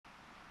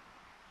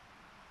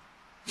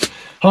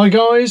Hi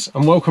guys,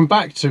 and welcome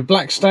back to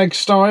Black Stag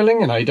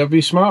Styling and AW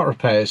Smart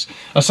Repairs.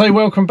 I say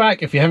welcome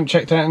back. If you haven't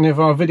checked out any of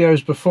our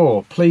videos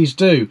before, please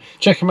do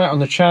check them out on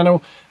the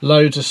channel.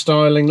 Loads of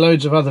styling,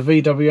 loads of other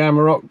VW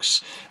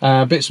Amaroks,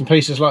 bits and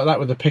pieces like that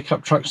with the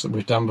pickup trucks that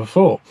we've done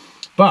before.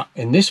 But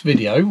in this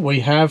video we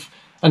have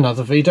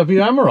another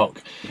VW Amarok.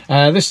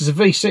 This is a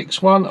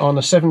V6 one on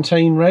a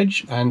 17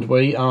 reg, and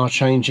we are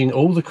changing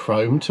all the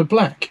chrome to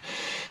black.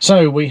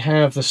 So we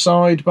have the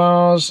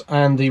sidebars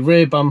and the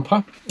rear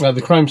bumper.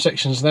 The chrome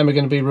sections of them are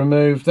going to be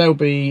removed. They'll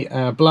be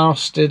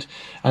blasted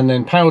and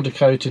then powder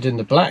coated in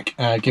the black,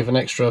 give an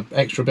extra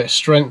bit of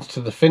strength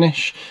to the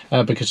finish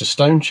because of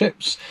stone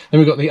chips. Then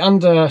we've got the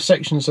under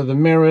sections of the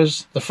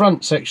mirrors, the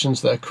front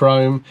sections that are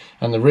chrome,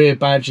 and the rear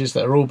badges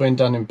that are all being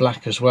done in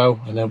black as well,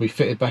 and they'll be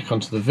fitted back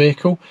onto the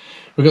vehicle.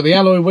 We've got the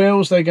alloy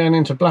wheels, they're going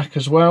into black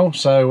as well,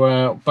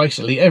 so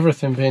basically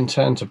everything being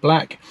turned to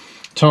black.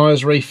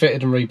 Tyres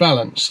refitted and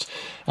rebalanced.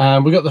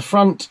 We've got the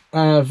front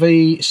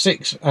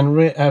V6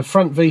 and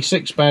front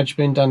V6 badge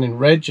being done in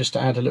red, just to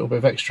add a little bit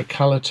of extra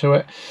colour to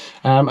it,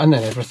 and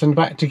then everything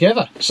back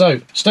together.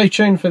 So stay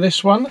tuned for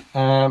this one.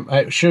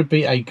 It should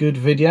be a good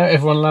video.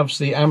 Everyone loves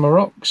the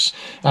Amaroks.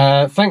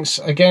 Thanks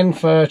again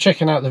for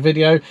checking out the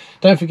video.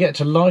 Don't forget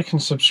to like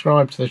and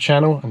subscribe to the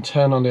channel and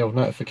turn on the old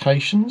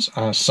notifications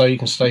so you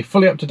can stay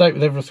fully up to date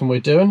with everything we're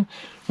doing.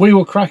 We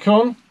will crack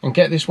on and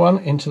get this one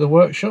into the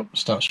workshop and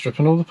start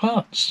stripping all the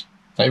parts.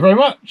 Thank you very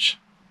much.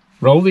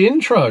 Roll the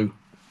intro.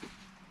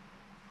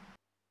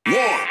 1,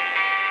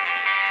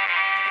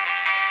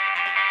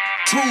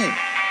 2,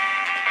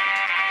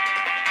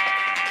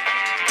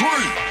 3.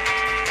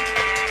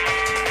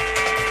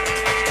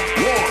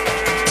 1,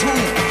 2,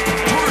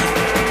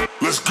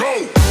 3. Let's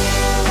go.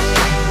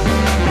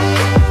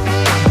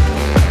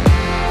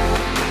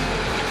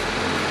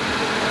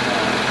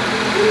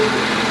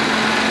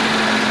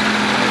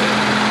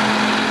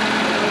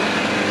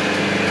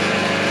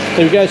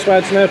 Here we go,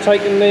 Swad's now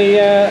taking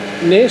the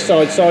near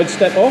side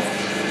step off,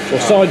 or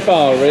side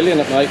bar really,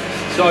 isn't it, mate?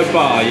 Side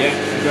bar, yeah.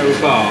 We'll go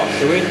with bar,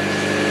 shall we?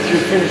 Should we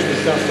finish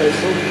this stuff,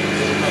 people?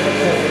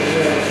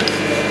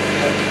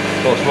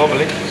 Oh, it's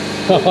wobbly.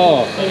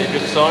 Only a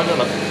good sign,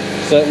 isn't it?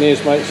 Certainly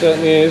is, mate,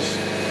 certainly is.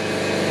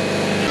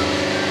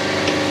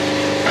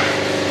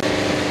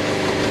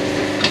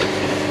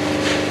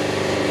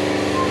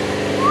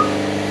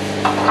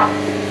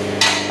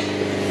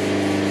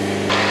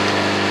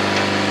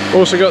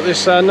 Also got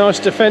this nice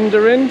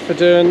Defender in for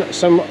doing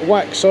some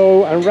wax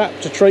oil and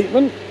Raptor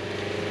treatment.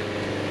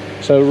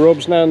 So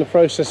Rob's now in the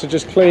process of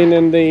just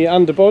cleaning the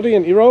underbody,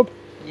 isn't he, Rob?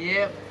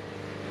 Yep,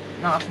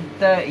 nice and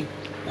dirty.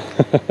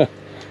 But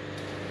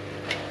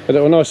it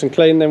will nice and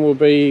clean. Then we'll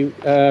be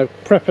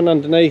prepping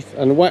underneath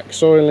and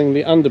wax oiling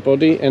the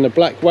underbody in a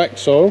black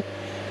wax oil.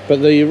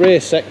 But the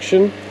rear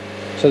section,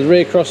 so the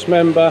rear cross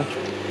member,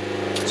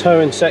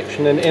 towing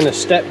section and inner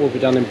step will be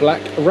done in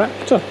black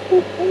Raptor.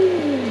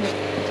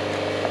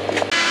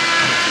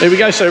 Here we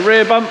go, so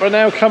rear bumper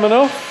now coming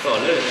off. Oh,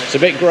 look. It's a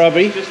bit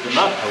grubby. Just the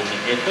mud holding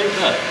it, isn't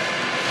it?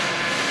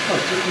 Oh,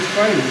 it's just this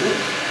frame, is it?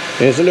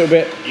 There's a little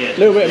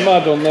bit of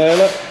mud on there,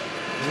 look.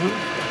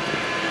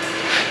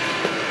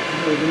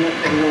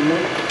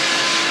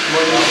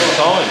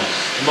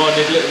 Mine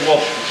did a little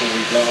wash before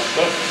we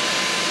blasted.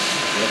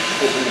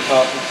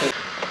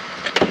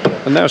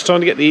 And now it's time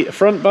to get the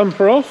front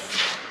bumper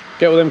off.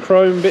 Get all them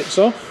chrome bits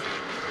off.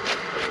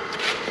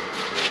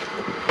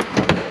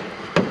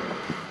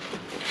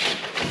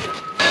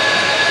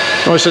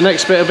 Right, so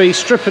next bit will be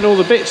stripping all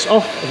the bits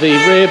off the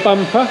rear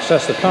bumper, so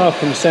that's the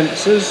parking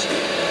sensors.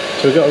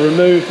 So we've got to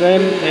remove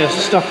them. They're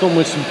stuck on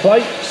with some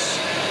plates.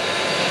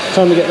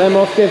 Time to get them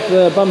off, give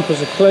the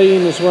bumpers a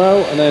clean as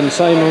well, and then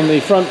same on the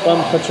front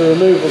bumper to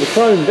remove all the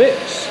chrome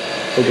bits.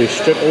 We'll be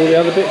strip all the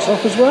other bits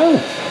off as well.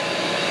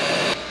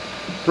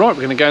 Right,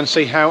 we're going to go and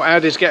see how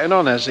Ad is getting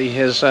on as he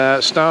has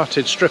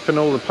started stripping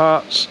all the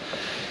parts,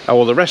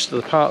 or the rest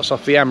of the parts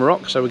off the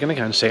Amarok, so we're going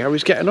to go and see how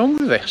he's getting on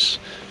with this.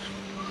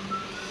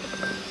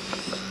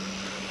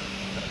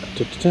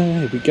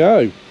 Here we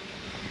go.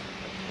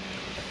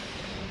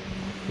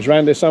 He's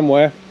round here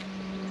somewhere.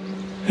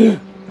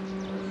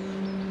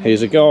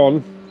 Here's a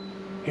gone.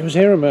 He was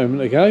here a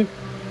moment ago.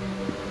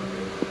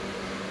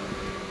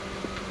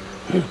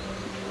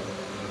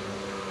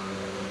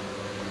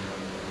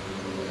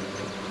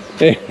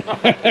 There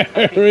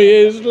he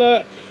is,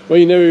 look.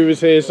 We knew he was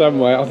here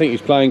somewhere. I think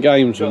he's playing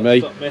games with me.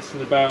 Stop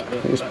messing about.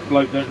 That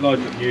bloke don't like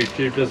it on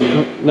YouTube, does he?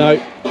 No.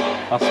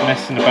 Us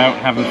messing about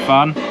and having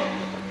fun.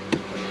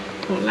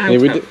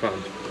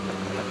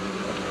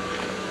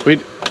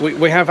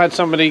 We have had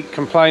somebody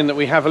complain that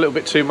we have a little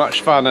bit too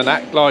much fun and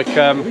act like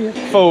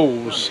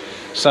fools,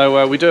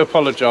 so we do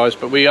apologise,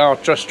 but we are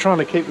just trying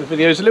to keep the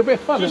videos a little bit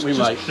fun, aren't we,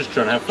 mate? Just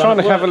trying to have fun. Trying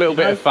to have a little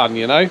bit of fun,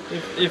 you know.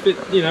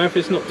 If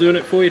it's not doing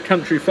it for you,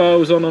 Country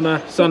Files on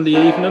a Sunday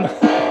evening,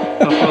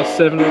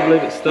 7:30 I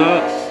believe it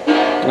starts.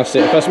 That's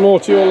it. If that's more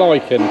to your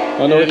liking,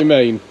 I know what you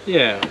mean.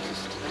 Yeah.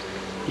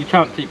 You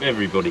can't keep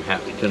everybody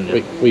happy, can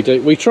you? We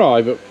do. We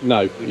try, but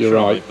no, you're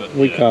right.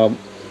 We can't.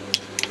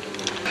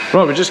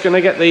 Right, we're just going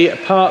to get the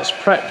parts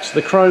prepped,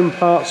 the chrome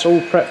parts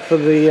all prepped for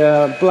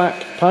the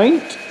black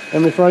paint.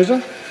 Emily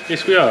Fraser?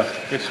 Yes, we are.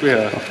 Yes, we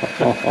are.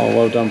 Oh,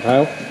 well done,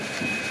 pal.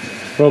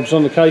 Rob's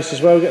on the case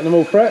as well, getting them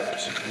all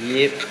prepped.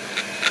 Yep.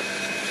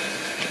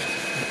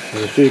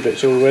 There's a few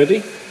bits already.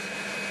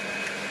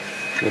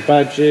 The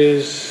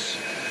badges.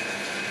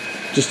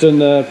 Just done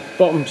the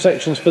bottom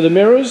sections for the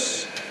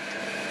mirrors.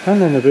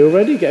 And then they'll be all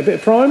ready. Get a bit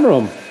of primer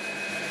on.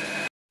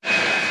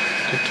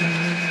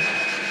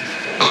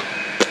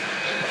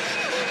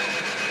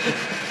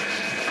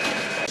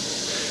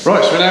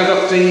 Right, so we've now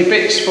got the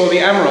bits for the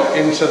Amarok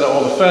into the,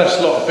 or the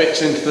first lot of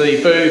bits into the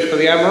booth for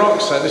the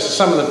Amarok. So this is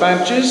some of the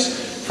badges.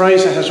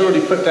 Fraser has already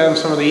put down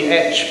some of the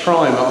etch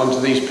primer onto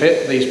these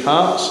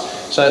parts.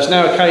 So it's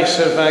now a case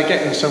of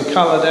getting some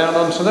colour down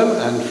onto them,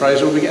 and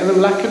Fraser will be getting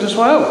them lacquered as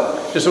well.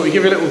 Just thought we'd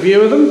give you a little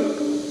view of them.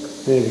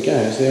 There we go,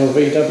 there's the old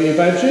VW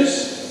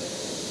badges.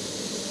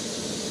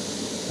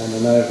 And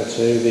then over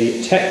to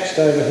the text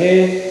over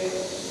here.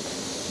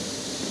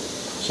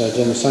 So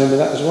doing the same with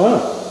that as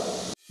well.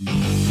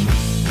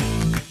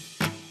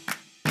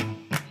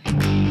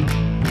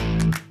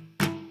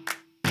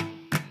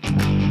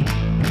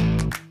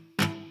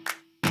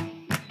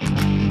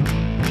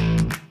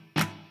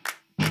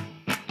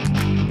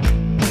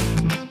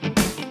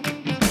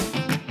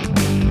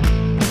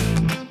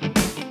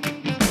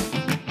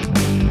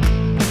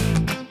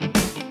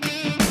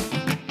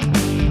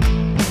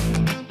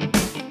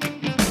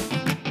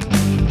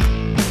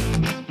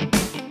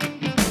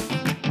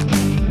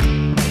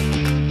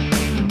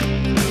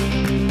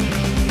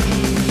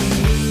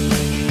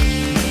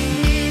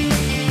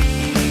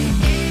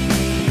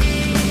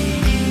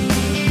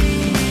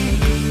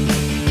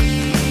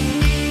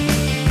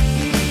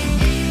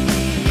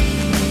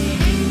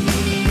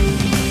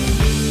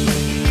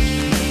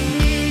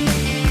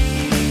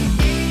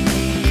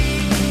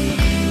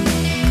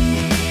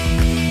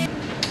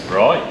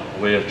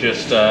 We have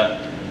just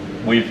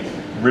we've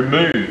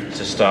removed,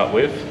 to start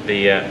with,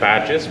 the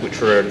badges, which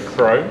were in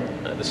chrome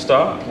at the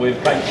start. We've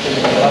painted them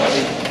in a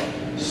lovely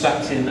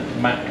satin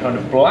matte kind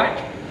of black.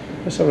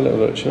 Let's have a little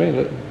look, shall we?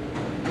 Looking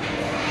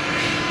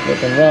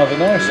rather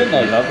nice, aren't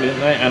they? Lovely,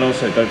 aren't they? And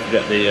also don't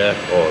forget the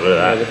oh, look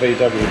at that. The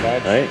VW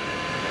badge. Right.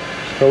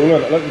 It's cool,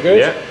 isn't it? Looking good.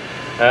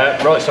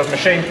 Yeah. Right, so I've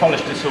machine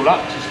polished this all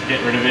up just to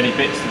get rid of any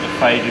bits that have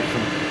faded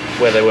from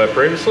where they were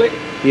previously.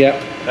 Yeah.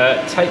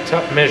 Taped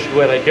up, measured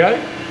where they go.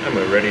 And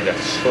we're ready to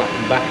slap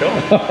them back on.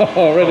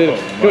 Oh, ready.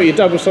 Got your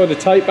double-sided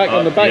tape back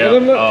on the back of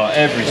them, look. Oh,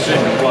 every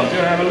single one. Do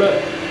you want to have a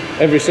look?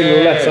 Every single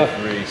letter.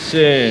 Every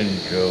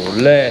single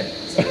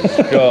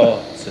letter's got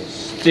a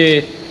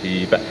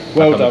sticky back.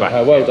 Well done,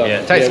 pal, well done.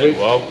 Yeah, it takes a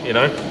little while, you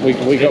know. We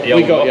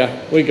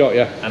got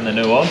you. And the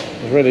new one.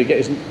 Ready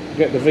to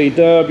get the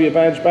VW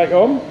badge back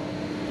on.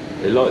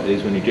 They like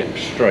these when you get them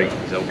straight,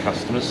 these old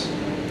customers.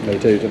 They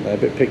do, don't they? A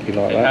bit picky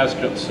like that. It has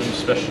got some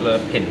special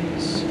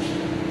pins.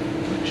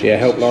 Yeah,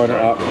 help line it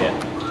up. Yeah.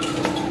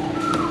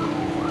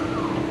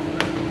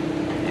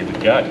 Here we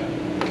go.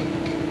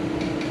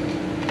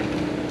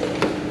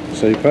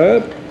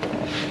 Superb.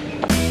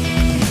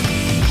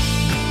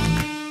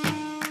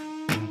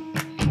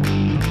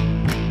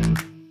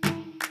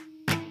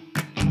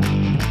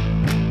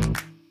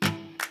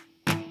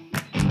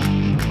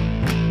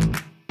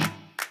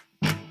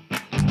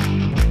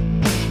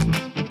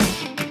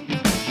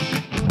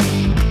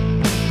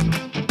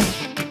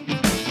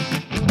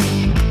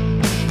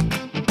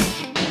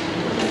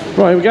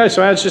 Right, here we go.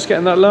 So Ad's just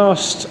getting that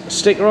last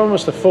sticker on.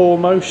 Was the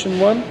 4Motion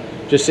one.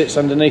 Just sits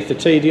underneath the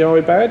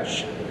TDI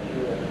badge.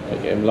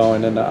 Get him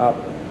lining that up.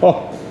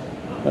 Oh,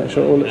 make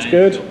sure it all looks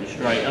good.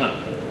 Straight, isn't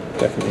it?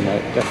 Definitely,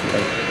 mate.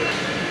 Definitely.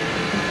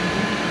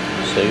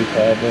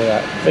 Superb. Look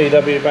at that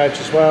VW badge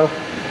as well,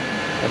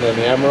 and then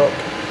the Amarok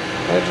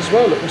badge as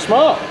well. Looking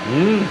smart.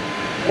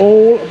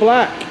 All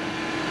black.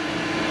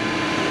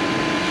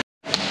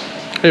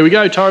 Here we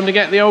go. Time to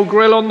get the old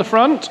grill on the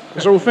front.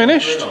 It's all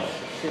finished.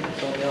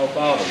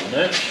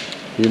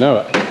 You know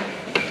it.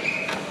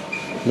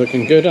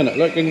 Looking good, isn't it?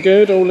 Looking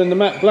good, all in the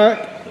matte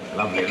black.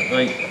 Lovely, I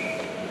think.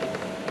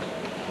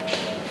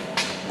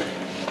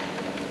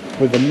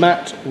 With the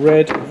matte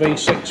red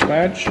V6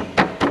 badge.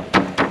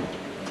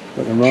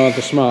 Looking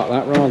rather smart,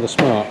 that, rather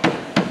smart.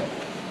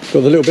 Got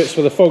the little bits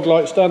for the fog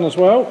lights done as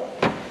well.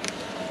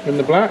 In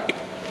the black.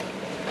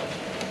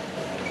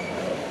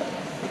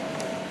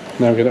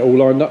 Now get it all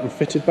lined up and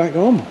fitted back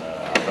on.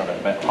 I've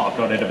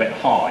got it a bit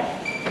high.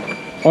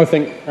 I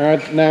think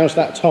now's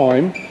that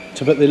time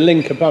to put the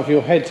link above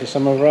your head to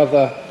some of our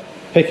other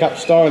pickup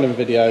styling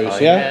videos,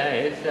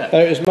 yeah?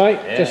 There it is, mate,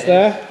 yeah, just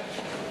there.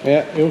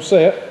 Yeah, you'll see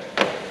it.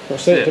 Got to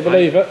see it to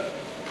believe it.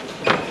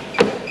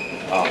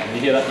 Oh, can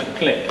you hear that little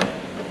click?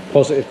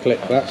 Positive click,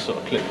 that. Sort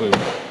of click wheel.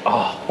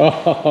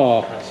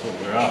 Oh, that's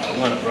what we're after.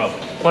 Why not, Rob?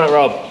 Why not,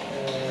 Rob?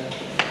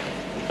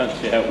 Thanks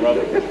for your help, Rob.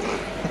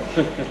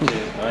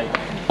 Cheers,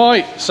 mate.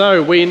 Right,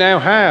 so we now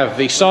have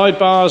the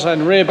sidebars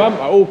and rear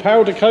bumper all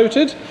powder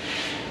coated.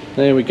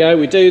 There we go.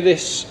 We do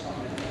this,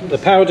 the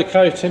powder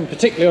coating,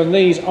 particularly on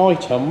these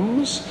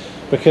items,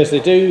 because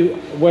they do,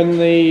 when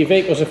the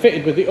vehicles are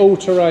fitted with the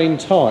all-terrain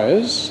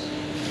tyres,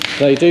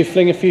 they do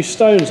fling a few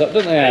stones up,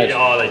 don't they, Ad?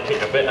 Oh, they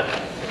pick a bit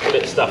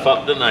of stuff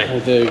up, don't they?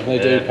 They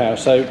do, pal.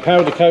 So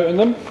powder coating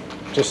them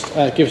just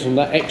gives them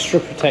that extra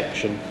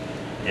protection.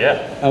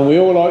 Yeah. And we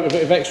all like a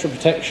bit of extra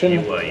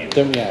protection, don't we,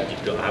 Ad?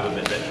 You've got to have a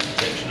bit of extra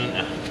protection,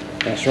 haven't you?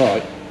 That's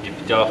right. You'd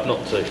be daft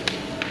not to.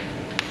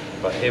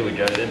 But here we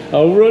go then.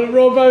 Oh,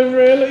 Rob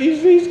over here,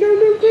 he's going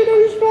to look good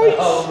on his face.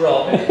 Oh,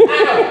 Rob.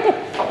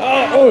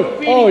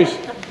 He's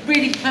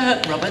Really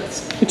hurt,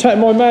 Roberts. you're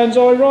taking my man's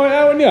eye right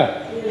out, aren't you?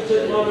 You just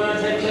took my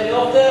man's head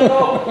off there,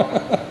 Rob.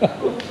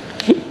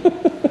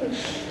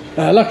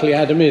 Luckily,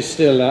 Adam is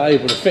still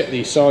able to fit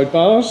these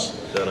sidebars.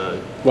 Don't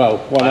know. Well,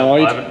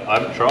 one-eyed. I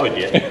haven't tried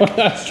yet.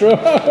 That's right.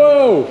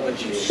 Whoa!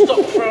 Would you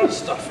stop throwing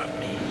stuff at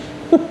me?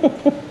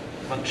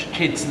 Bunch of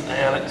kids, isn't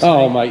they, Alex?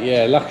 Oh, mate,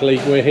 yeah. Luckily,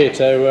 we're here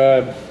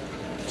to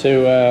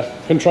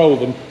control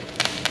them.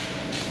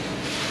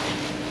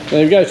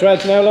 There we go. So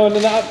Ad's now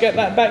lining that up. Get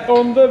that back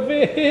on the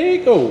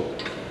vehicle.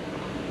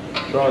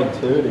 Trying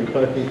to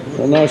anyway.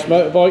 A nice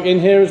motorbike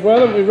in here as well,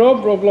 haven't we,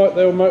 Rob? Rob liked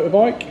the old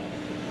motorbike.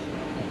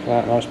 Look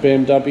at that nice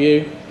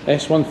BMW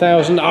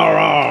S1000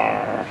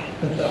 RR.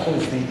 That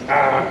was the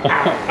RR.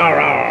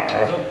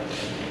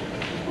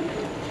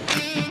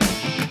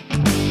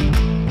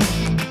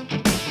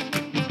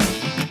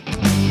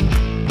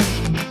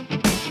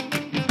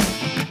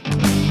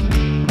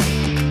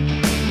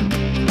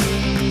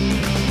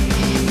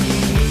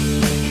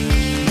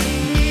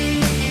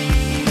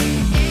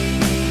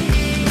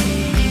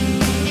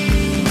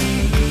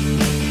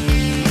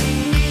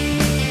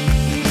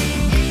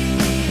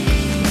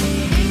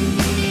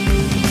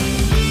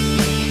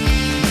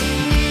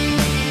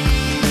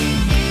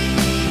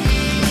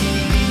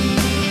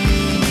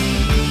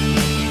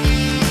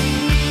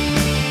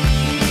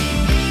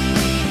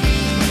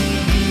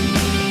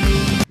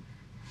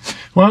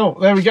 Well,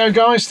 there we go,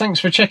 guys. Thanks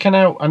for checking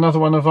out another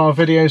one of our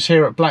videos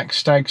here at Black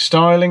Stag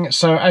Styling.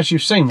 So as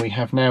you've seen, we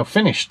have now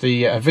finished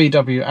the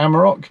VW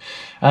Amarok.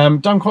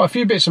 Done quite a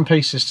few bits and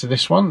pieces to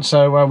this one.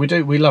 So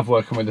we love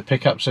working with the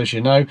pickups, as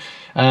you know.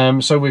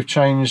 So we've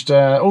changed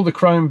all the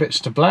chrome bits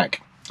to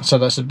black. So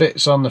that's the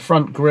bits on the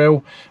front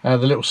grille, the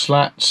little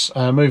slats,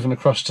 moving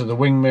across to the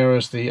wing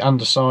mirrors, the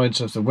undersides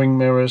of the wing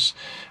mirrors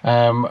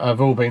have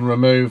all been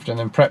removed and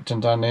then prepped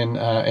and done in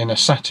a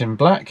satin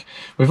black.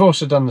 We've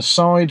also done the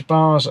side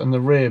bars and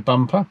the rear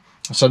bumper.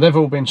 So they've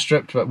all been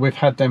stripped, but we've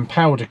had them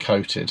powder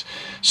coated.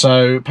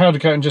 So powder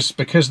coating, just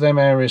because them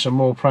areas are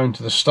more prone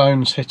to the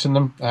stones hitting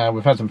them,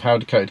 we've had them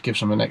powder coated, gives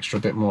them an extra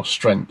bit more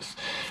strength.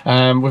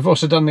 We've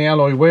also done the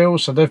alloy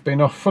wheels, so they've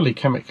been off fully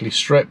chemically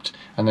stripped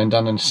and then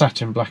done in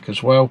satin black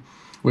as well.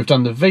 We've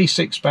done the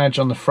V6 badge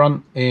on the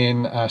front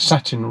in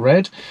satin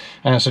red,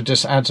 so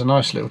just adds a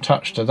nice little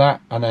touch to that.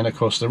 And then of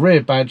course the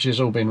rear badge has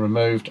all been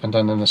removed and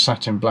done in the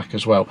satin black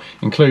as well,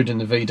 including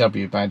the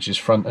VW badges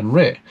front and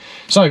rear.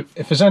 So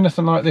if there's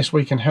anything like this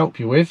we can help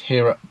you with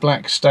here at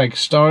Black Stag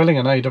Styling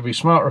and AW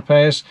Smart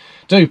Repairs,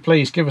 do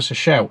please give us a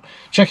shout.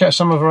 Check out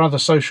some of our other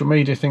social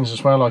media things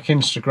as well, like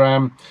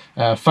Instagram,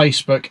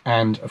 Facebook,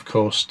 and of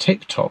course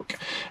TikTok,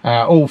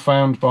 all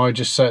found by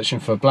just searching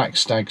for Black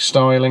Stag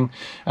Styling.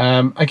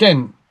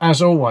 Again, as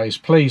always,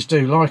 please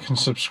do like and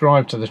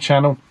subscribe to the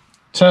channel.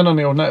 Turn on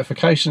your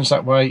notifications,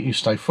 that way you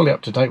stay fully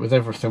up to date with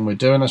everything we're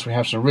doing, as we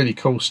have some really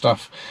cool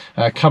stuff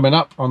coming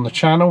up on the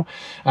channel.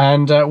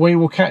 And we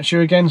will catch you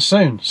again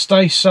soon.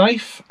 Stay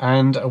safe,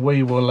 and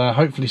we will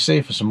hopefully see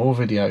you for some more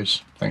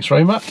videos. Thanks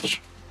very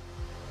much.